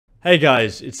Hey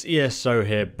guys, it's ESO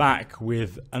here, back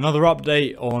with another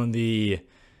update on the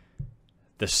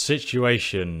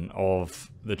situation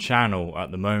of the channel at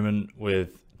the moment, with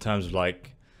in terms of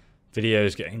like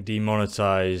videos getting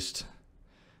demonetized,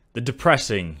 the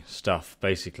depressing stuff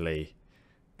basically.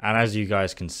 And as you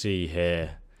guys can see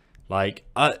here, like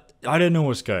I don't know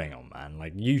what's going on, man.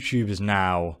 Like YouTube is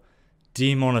now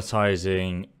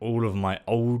demonetizing all of my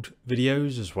old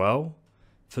videos as well,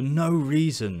 for no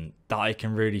reason that I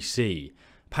can really see.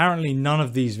 Apparently none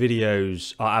of these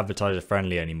videos are advertiser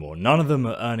friendly anymore. None of them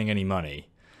are earning any money.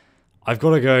 I've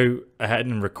got to go ahead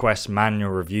and request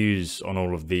manual reviews on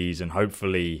all of these and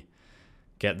hopefully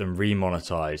get them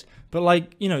remonetized. But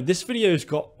like, you know, this video's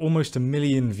got almost 1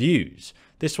 million views.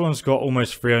 This one's got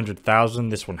almost 300,000.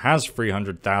 This one has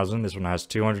 300,000. This one has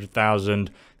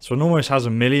 200,000. This one almost has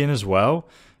 1 million as well.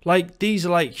 Like, these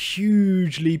are like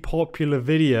hugely popular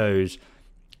videos,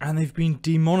 and they've been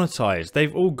demonetized.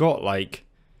 They've all got like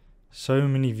so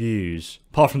many views.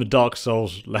 Apart from the Dark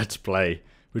Souls Let's Play,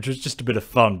 which was just a bit of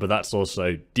fun, but that's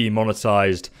also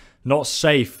demonetized. Not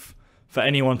safe for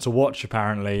anyone to watch,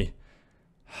 apparently.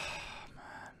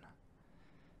 Man.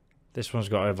 This one's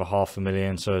got over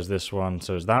 500,000, so is this one,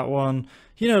 so is that one.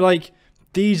 You know, like,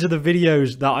 these are the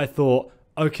videos that I thought,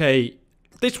 okay,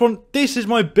 this is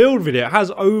my build video. It has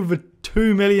over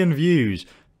 2 million views.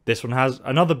 This one has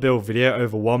another build video,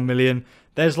 over 1 million.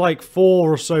 There's like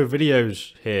 4 or so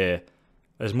videos here.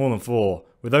 There's more than 4,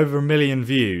 with over 1 million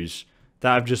views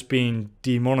that have just been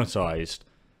demonetized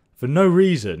for no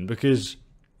reason, because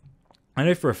I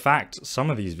know for a fact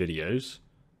some of these videos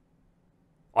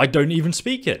I don't even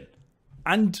speak in.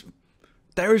 And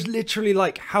there is literally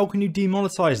like, how can you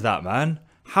demonetize that, man?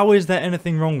 How is there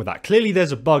anything wrong with that? Clearly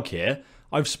there's a bug here.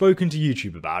 I've spoken to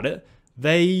YouTube about it.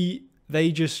 They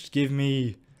just give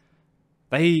me...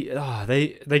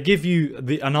 They give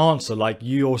you an answer like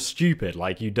you're stupid,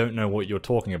 like you don't know what you're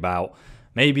talking about.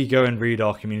 Maybe go and read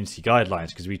our community guidelines,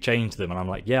 because we changed them. And I'm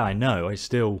like, yeah, I know. I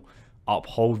still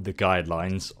uphold the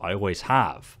guidelines. I always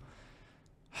have.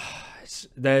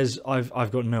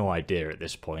 I've got no idea at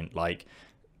this point. Like,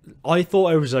 I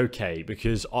thought it was okay,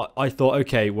 because I thought,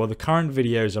 okay, well, the current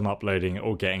videos I'm uploading are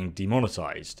all getting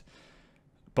demonetized.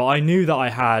 But I knew that I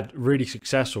had really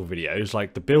successful videos,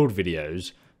 like the build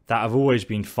videos, that have always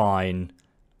been fine,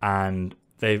 and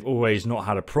they've always not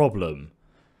had a problem.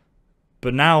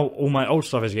 But now all my old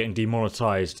stuff is getting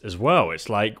demonetized as well. It's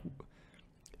like,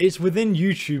 it's within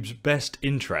YouTube's best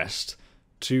interest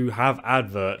to have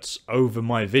adverts over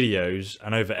my videos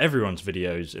and over everyone's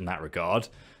videos in that regard,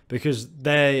 because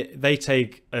they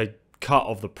take a cut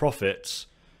of the profits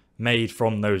made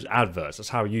from those adverts. That's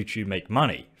how YouTube make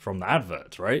money, from the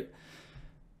adverts, right?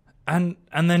 And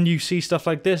then you see stuff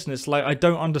like this, and it's like, I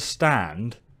don't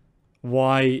understand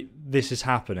why this is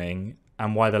happening,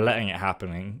 and why they're letting it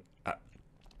happening,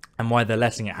 and why they're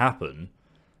letting it happen.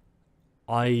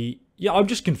 I'm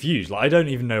just confused. Like, I don't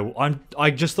even know.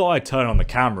 I just thought I'd turn on the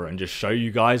camera and just show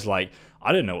you guys. Like,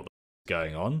 I don't know what the f is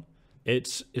going on.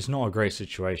 It's not a great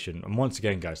situation. And once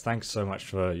again, guys, thanks so much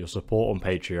for your support on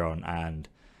Patreon, and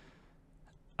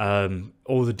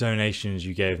all the donations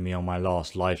you gave me on my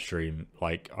last live stream.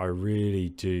 Like, I really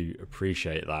do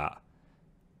appreciate that.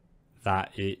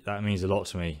 That means a lot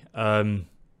to me.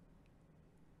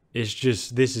 It's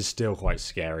just, this is still quite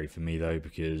scary for me though,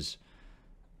 because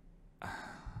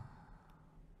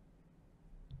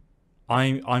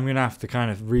I'm gonna have to kind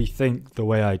of rethink the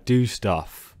way I do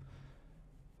stuff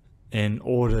in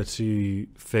order to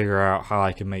figure out how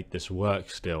I can make this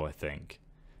work still, I think.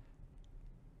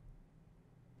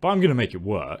 But I'm gonna make it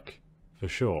work, for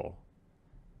sure.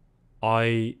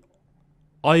 I've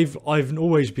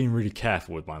always been really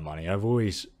careful with my money. I've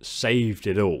always saved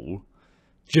it all,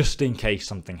 just in case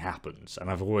something happens. And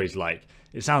I've always, like,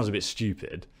 it sounds a bit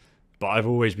stupid, but I've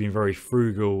always been very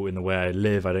frugal in the way I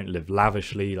live. I don't live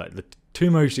lavishly. Like, the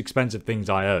two most expensive things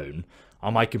I own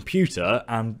are my computer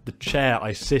and the chair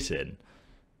I sit in.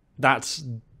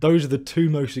 Those are the two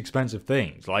most expensive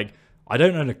things. Like, I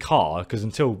don't own a car, because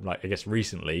until, like, I guess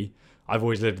recently, I've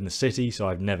always lived in the city, so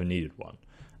I've never needed one.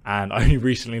 And I only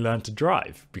recently learned to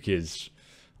drive, because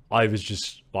I was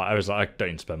just, like, I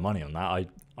don't spend money on that.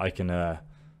 I can,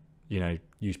 you know,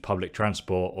 use public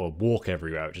transport or walk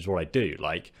everywhere, which is what I do.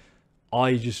 Like,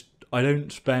 I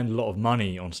don't spend a lot of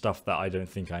money on stuff that I don't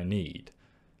think I need.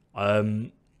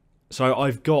 So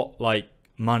I've got, like,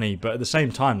 money, but at the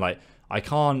same time, like, I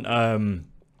can't,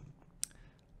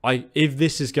 if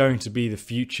this is going to be the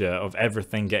future of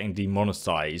everything getting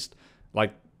demonetized,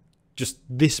 like, just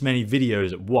this many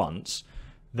videos at once,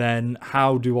 then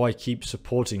how do I keep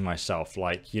supporting myself?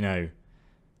 Like, you know,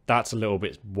 that's a little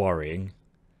bit worrying.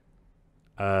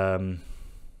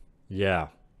 Yeah.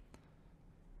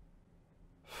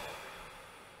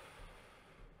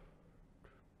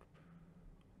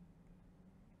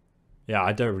 Yeah,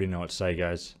 I don't really know what to say,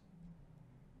 guys.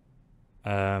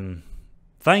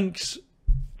 Thanks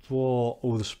for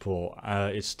all the support.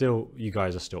 It's still, you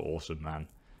guys are still awesome, man.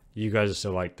 You guys are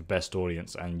still like the best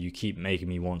audience, and you keep making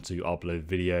me want to upload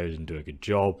videos and do a good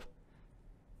job.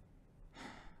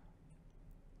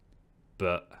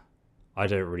 But I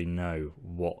don't really know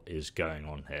what is going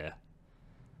on here.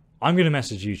 I'm gonna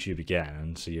message YouTube again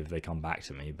and see if they come back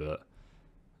to me, but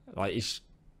like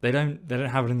they don't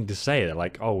have anything to say. They're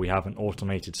like, oh, we have an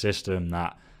automated system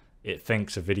that it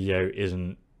thinks a video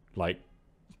isn't like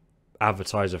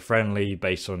advertiser friendly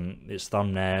based on its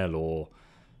thumbnail or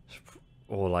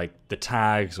like the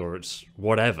tags or it's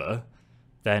whatever,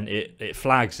 then it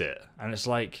flags it. And it's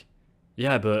like,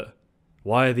 yeah, but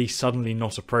why are these suddenly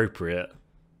not appropriate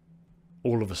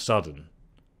all of a sudden?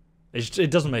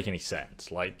 It doesn't make any sense.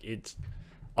 Like,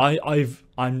 I'm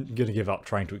gonna give up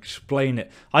trying to explain it.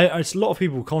 It's a lot of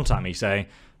people contact me saying,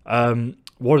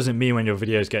 what does it mean when your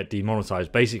videos get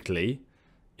demonetized? Basically,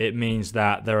 it means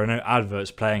that there are no adverts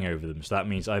playing over them. So that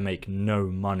means I make no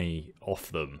money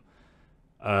off them.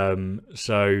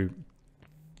 So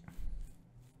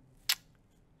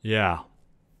yeah,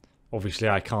 obviously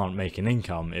I can't make an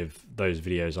income if those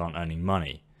videos aren't earning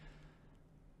money.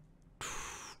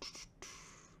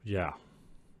 Yeah,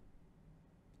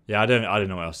 I don't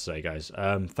know what else to say, guys.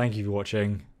 Thank you for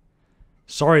watching.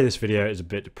 Sorry this video is a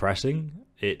bit depressing.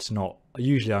 It's not,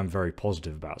 usually I'm very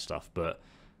positive about stuff, but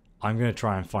I'm going to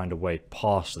try and find a way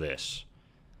past this.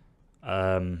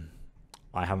 I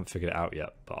haven't figured it out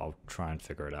yet, but I'll try and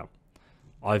figure it out.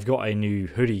 I've got a new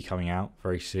hoodie coming out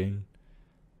very soon,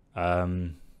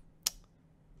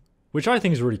 which I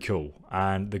think is really cool,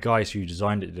 and the guys who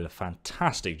designed it did a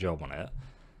fantastic job on it.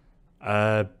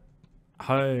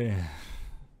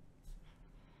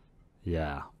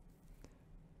 Yeah.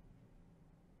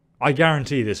 I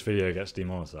guarantee this video gets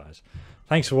demonetized.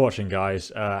 Thanks for watching,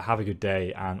 guys. Have a good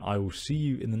day, and I will see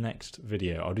you in the next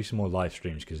video. I'll do some more live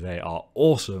streams because they are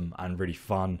awesome and really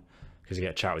fun because I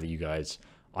get to chat with you guys.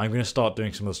 I'm going to start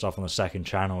doing some of the stuff on the second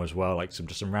channel as well, like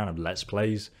just some random Let's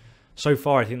Plays. So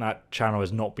far, I think that channel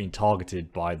has not been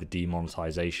targeted by the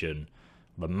demonetization,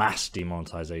 the mass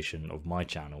demonetization of my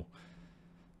channel.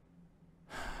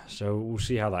 So we'll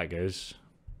see how that goes.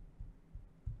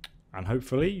 And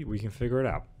hopefully we can figure it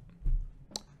out.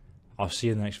 I'll see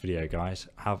you in the next video, guys.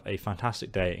 Have a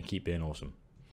fantastic day and keep being awesome.